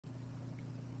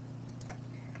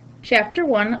Chapter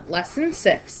 1, Lesson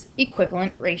 6,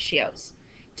 Equivalent Ratios.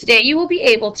 Today you will be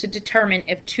able to determine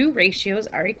if two ratios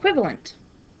are equivalent.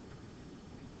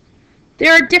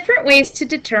 There are different ways to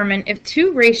determine if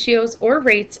two ratios or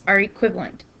rates are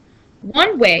equivalent.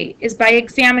 One way is by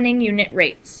examining unit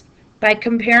rates. By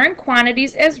comparing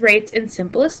quantities as rates in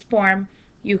simplest form,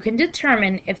 you can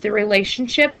determine if the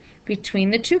relationship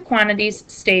between the two quantities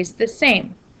stays the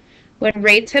same. When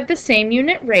rates have the same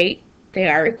unit rate, they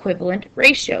are equivalent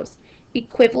ratios.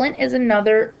 Equivalent is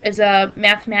a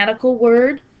mathematical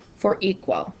word for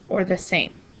equal or the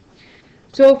same.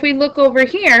 So if we look over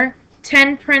here,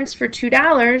 10 prints for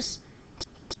 $2,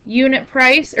 unit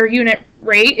price or unit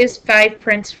rate is 5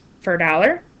 prints per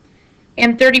dollar.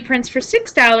 And 30 prints for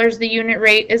 $6, the unit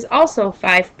rate is also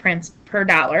 5 prints per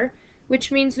dollar,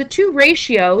 which means the two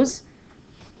ratios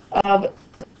of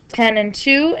 10 and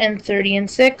 2 and 30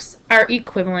 and 6 are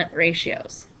equivalent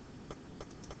ratios.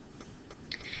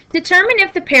 Determine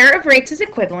if the pair of rates is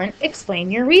equivalent. Explain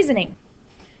your reasoning.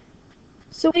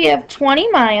 So we have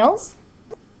 20 miles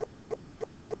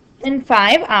in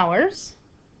 5 hours.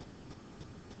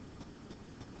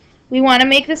 We want to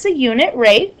make this a unit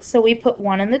rate, so we put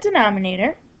 1 in the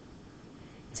denominator.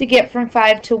 To get from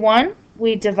 5 to 1,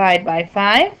 we divide by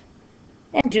 5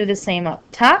 and do the same up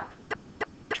top.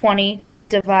 20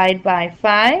 divided by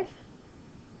 5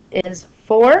 is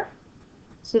 4.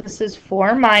 So this is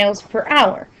 4 miles per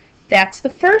hour. That's the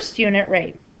first unit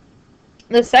rate.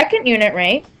 The second unit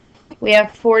rate, we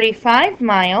have 45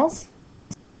 miles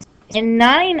in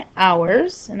 9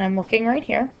 hours, and I'm looking right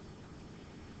here.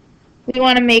 We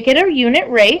want to make it a unit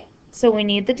rate, so we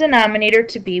need the denominator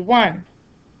to be 1.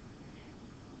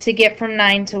 To get from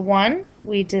 9 to 1,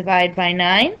 we divide by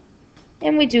 9,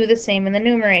 and we do the same in the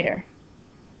numerator.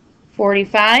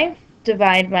 45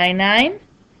 divided by 9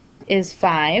 is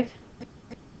 5.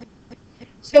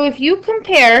 So if you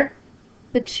compare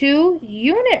the two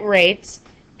unit rates,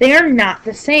 they are not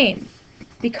the same.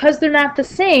 Because they're not the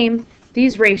same,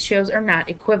 these ratios are not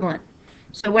equivalent.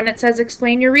 So when it says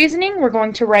explain your reasoning, we're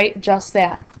going to write just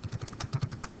that.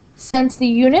 Since the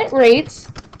unit rates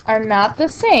are not the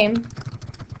same,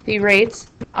 the rates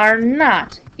are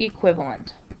not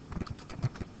equivalent.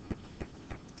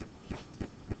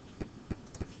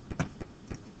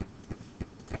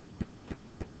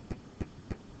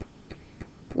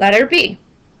 Letter B.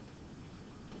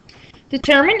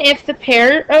 Determine if the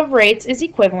pair of rates is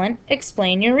equivalent.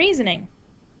 Explain your reasoning.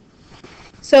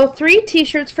 So 3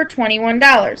 t-shirts for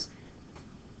 $21.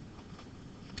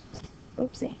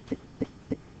 Oopsie.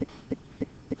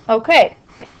 Okay.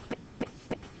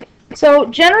 So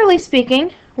generally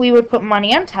speaking, we would put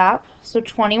money on top. So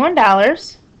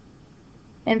 $21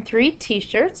 and 3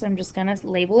 t-shirts. I'm just going to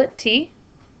label it T.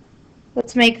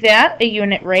 Let's make that a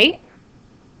unit rate.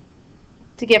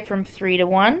 To get from 3 to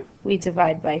 1, we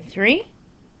divide by 3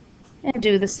 and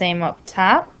do the same up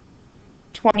top.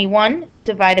 21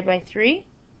 divided by 3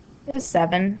 is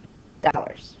 $7.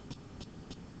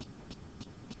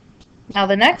 Now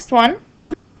the next one,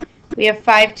 we have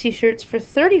 5 t-shirts for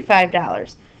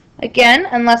 $35. Again,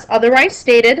 unless otherwise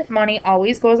stated, money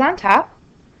always goes on top.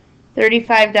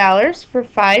 $35 for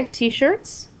 5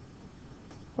 t-shirts.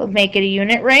 We'll make it a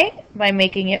unit rate by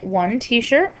making it 1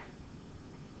 t-shirt.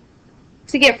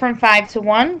 To get from 5 to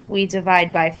 1, we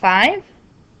divide by 5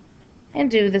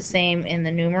 and do the same in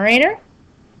the numerator.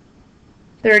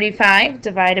 35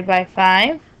 divided by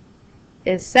 5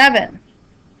 is 7.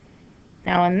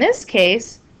 Now in this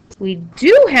case, we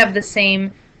do have the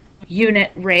same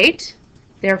unit rate,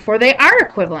 therefore they are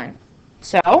equivalent.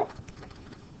 So,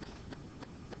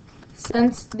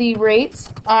 since the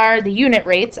unit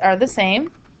rates are the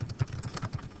same,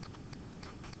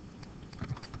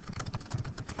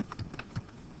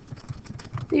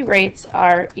 the rates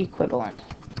are equivalent.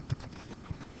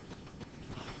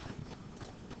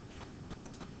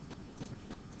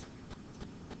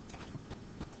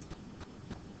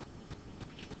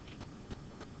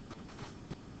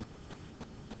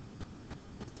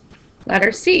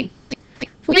 Letter C.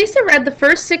 Felisa read the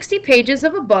first 60 pages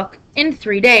of a book in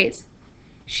 3 days.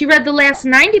 She read the last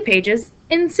 90 pages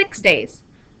in 6 days.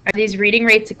 Are these reading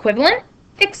rates equivalent?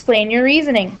 Explain your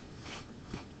reasoning.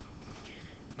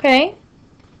 Okay.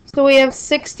 So we have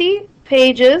 60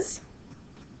 pages.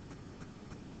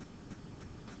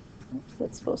 Oops,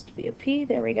 that's supposed to be a P.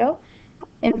 There we go.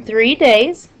 In 3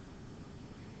 days.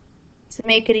 To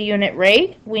make it a unit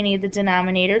rate, we need the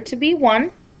denominator to be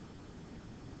 1.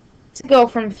 To go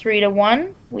from 3 to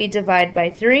 1, we divide by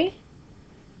 3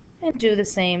 and do the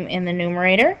same in the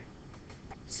numerator.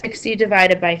 60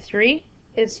 divided by 3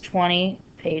 is 20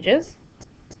 pages.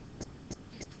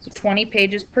 So 20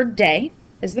 pages per day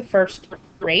is the first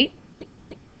rate.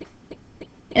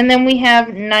 And then we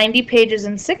have 90 pages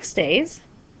in 6 days.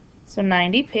 So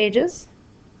 90 pages,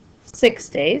 6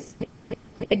 days.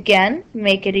 Again,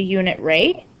 make it a unit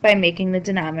rate by making the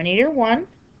denominator 1.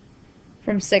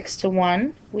 From 6 to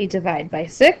 1, we divide by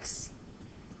 6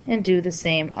 and do the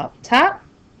same up top.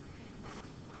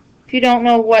 If you don't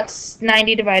know what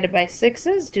 90 divided by 6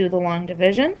 is, do the long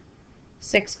division.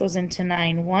 6 goes into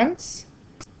 9 once.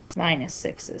 Minus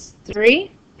 6 is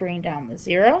 3. Bring down the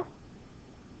 0.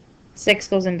 6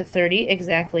 goes into 30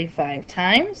 exactly 5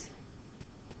 times,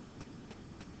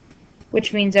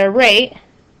 which means our rate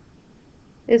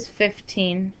is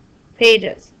 15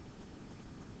 pages.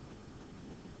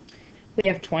 We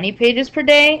have 20 pages per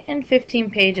day and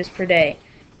 15 pages per day.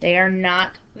 They are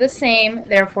not the same,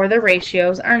 therefore the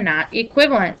ratios are not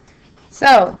equivalent.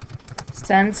 So,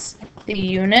 since the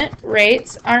unit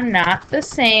rates are not the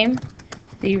same,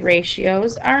 the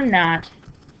ratios are not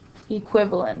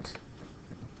equivalent.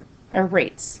 Or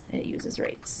rates. It uses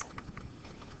rates.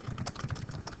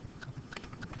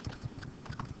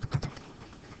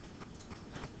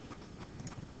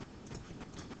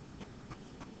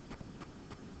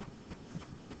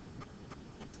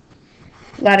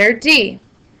 Letter D.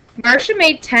 Marcia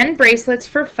made 10 bracelets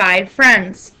for 5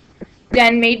 friends.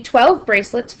 Jen made 12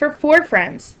 bracelets for 4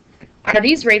 friends. Are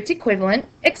these rates equivalent?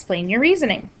 Explain your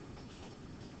reasoning.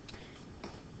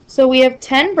 So we have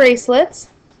 10 bracelets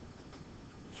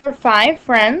for 5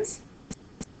 friends.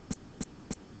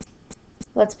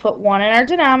 Let's put 1 in our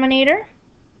denominator.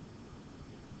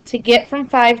 To get from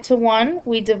 5 to 1,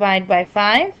 we divide by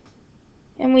 5,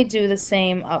 and we do the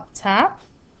same up top.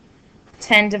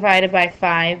 10 divided by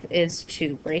 5 is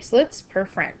 2 bracelets per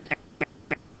friend.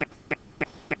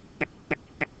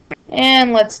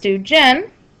 And let's do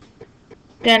Jen.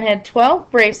 Jen had 12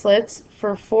 bracelets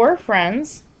for 4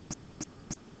 friends.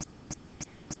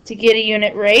 To get a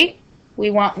unit rate, we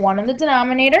want 1 in the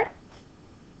denominator.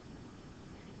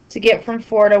 To get from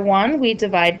 4 to 1, we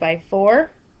divide by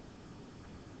 4.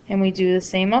 And we do the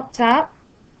same up top.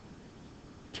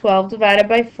 12 divided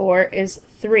by 4 is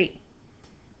 3.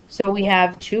 So we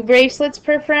have 2 bracelets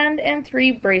per friend and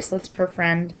 3 bracelets per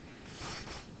friend.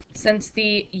 Since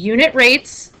the unit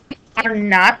rates are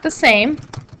not the same,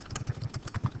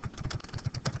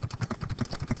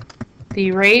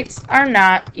 the rates are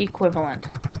not equivalent.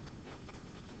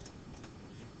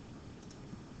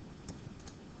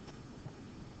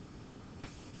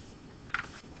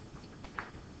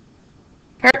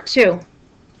 Part 2.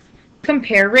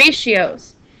 Compare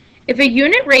ratios. If a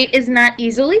unit rate is not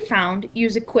easily found,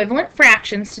 use equivalent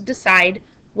fractions to decide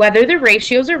whether the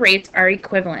ratios or rates are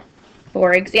equivalent.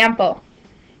 For example,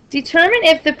 determine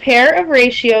if the pair of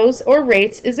ratios or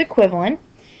rates is equivalent.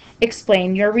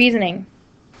 Explain your reasoning.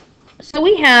 So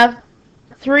we have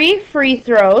 3 free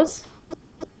throws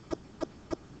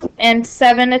and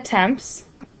 7 attempts.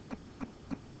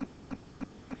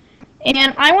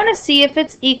 And I want to see if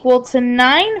it's equal to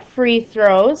 9 free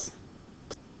throws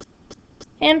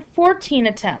and 14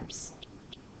 attempts.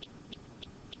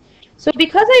 So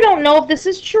because I don't know if this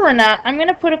is true or not, I'm going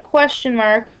to put a question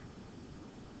mark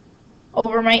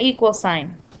over my equal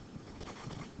sign.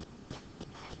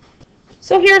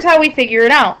 So here's how we figure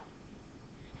it out.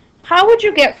 How would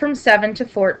you get from 7 to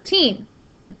 14?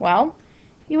 Well,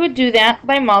 you would do that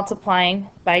by multiplying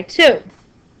by 2.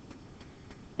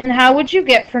 And how would you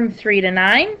get from 3 to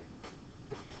 9?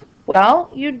 Well,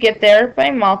 you'd get there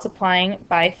by multiplying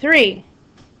by 3.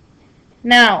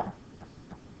 Now,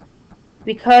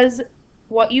 because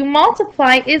what you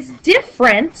multiply is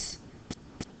different,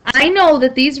 I know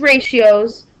that these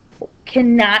ratios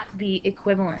cannot be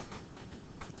equivalent.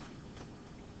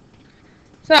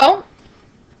 So,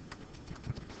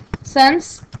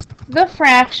 since the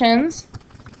fractions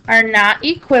are not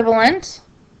equivalent,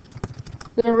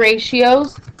 the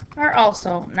ratios are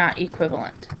also not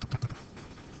equivalent.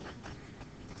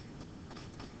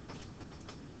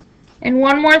 And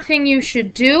one more thing you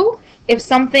should do, if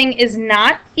something is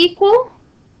not equal,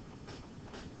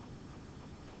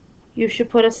 you should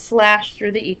put a slash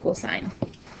through the equal sign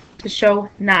to show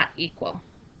not equal.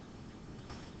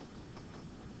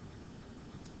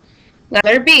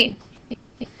 Letter B.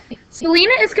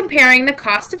 Selena is comparing the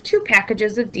cost of 2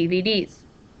 packages of DVDs.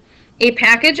 A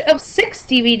package of 6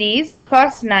 DVDs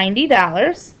costs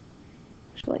 $90.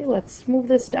 Actually, let's move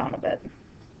this down a bit.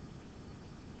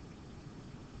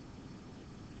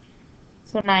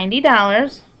 So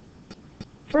 $90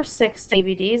 for 6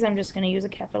 DVDs. I'm just going to use a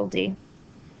capital D.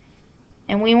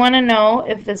 And we want to know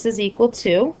if this is equal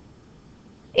to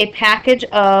a package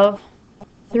of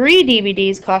 3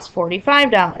 DVDs costs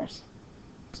 $45.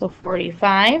 So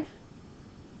 45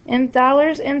 and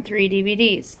 $3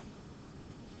 DVDs.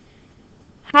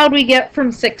 How do we get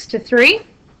from 6 to 3?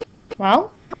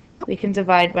 Well, we can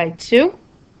divide by 2.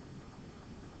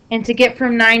 And to get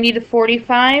from 90 to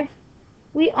 45,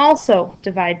 we also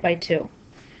divide by 2.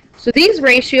 So these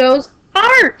ratios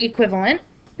are equivalent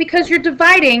because you're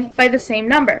dividing by the same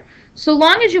number. So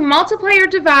long as you multiply or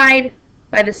divide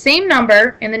by the same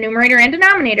number in the numerator and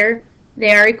denominator,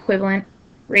 they are equivalent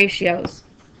ratios.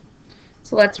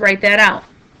 So let's write that out.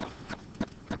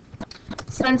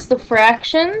 Since the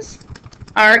fractions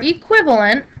are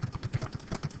equivalent,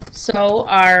 so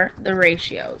are the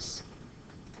ratios.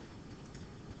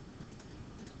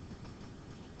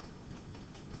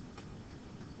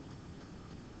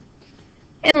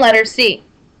 In letter C,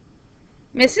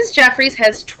 Mrs. Jeffries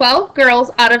has 12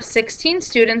 girls out of 16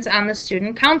 students on the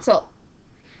student council.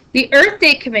 The Earth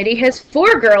Day Committee has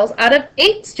 4 girls out of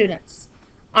 8 students.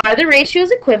 Are the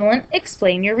ratios equivalent?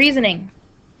 Explain your reasoning.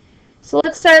 So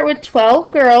let's start with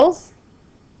 12 girls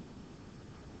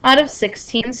out of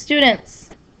 16 students.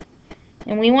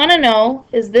 And we want to know,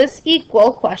 is this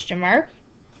equal, question mark,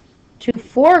 to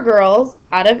 4 girls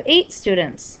out of 8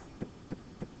 students?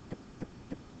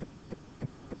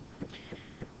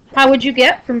 How would you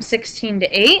get from 16 to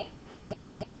 8?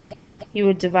 You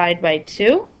would divide by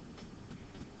 2.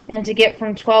 And to get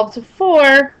from 12 to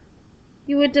 4,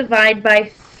 you would divide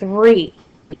by 3.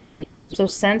 So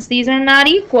since these are not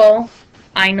equal,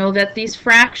 I know that these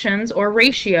fractions or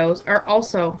ratios are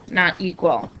also not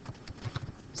equal.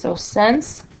 So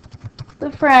since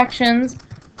the fractions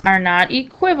are not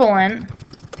equivalent,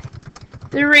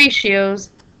 the ratios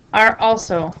are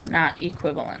also not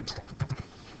equivalent.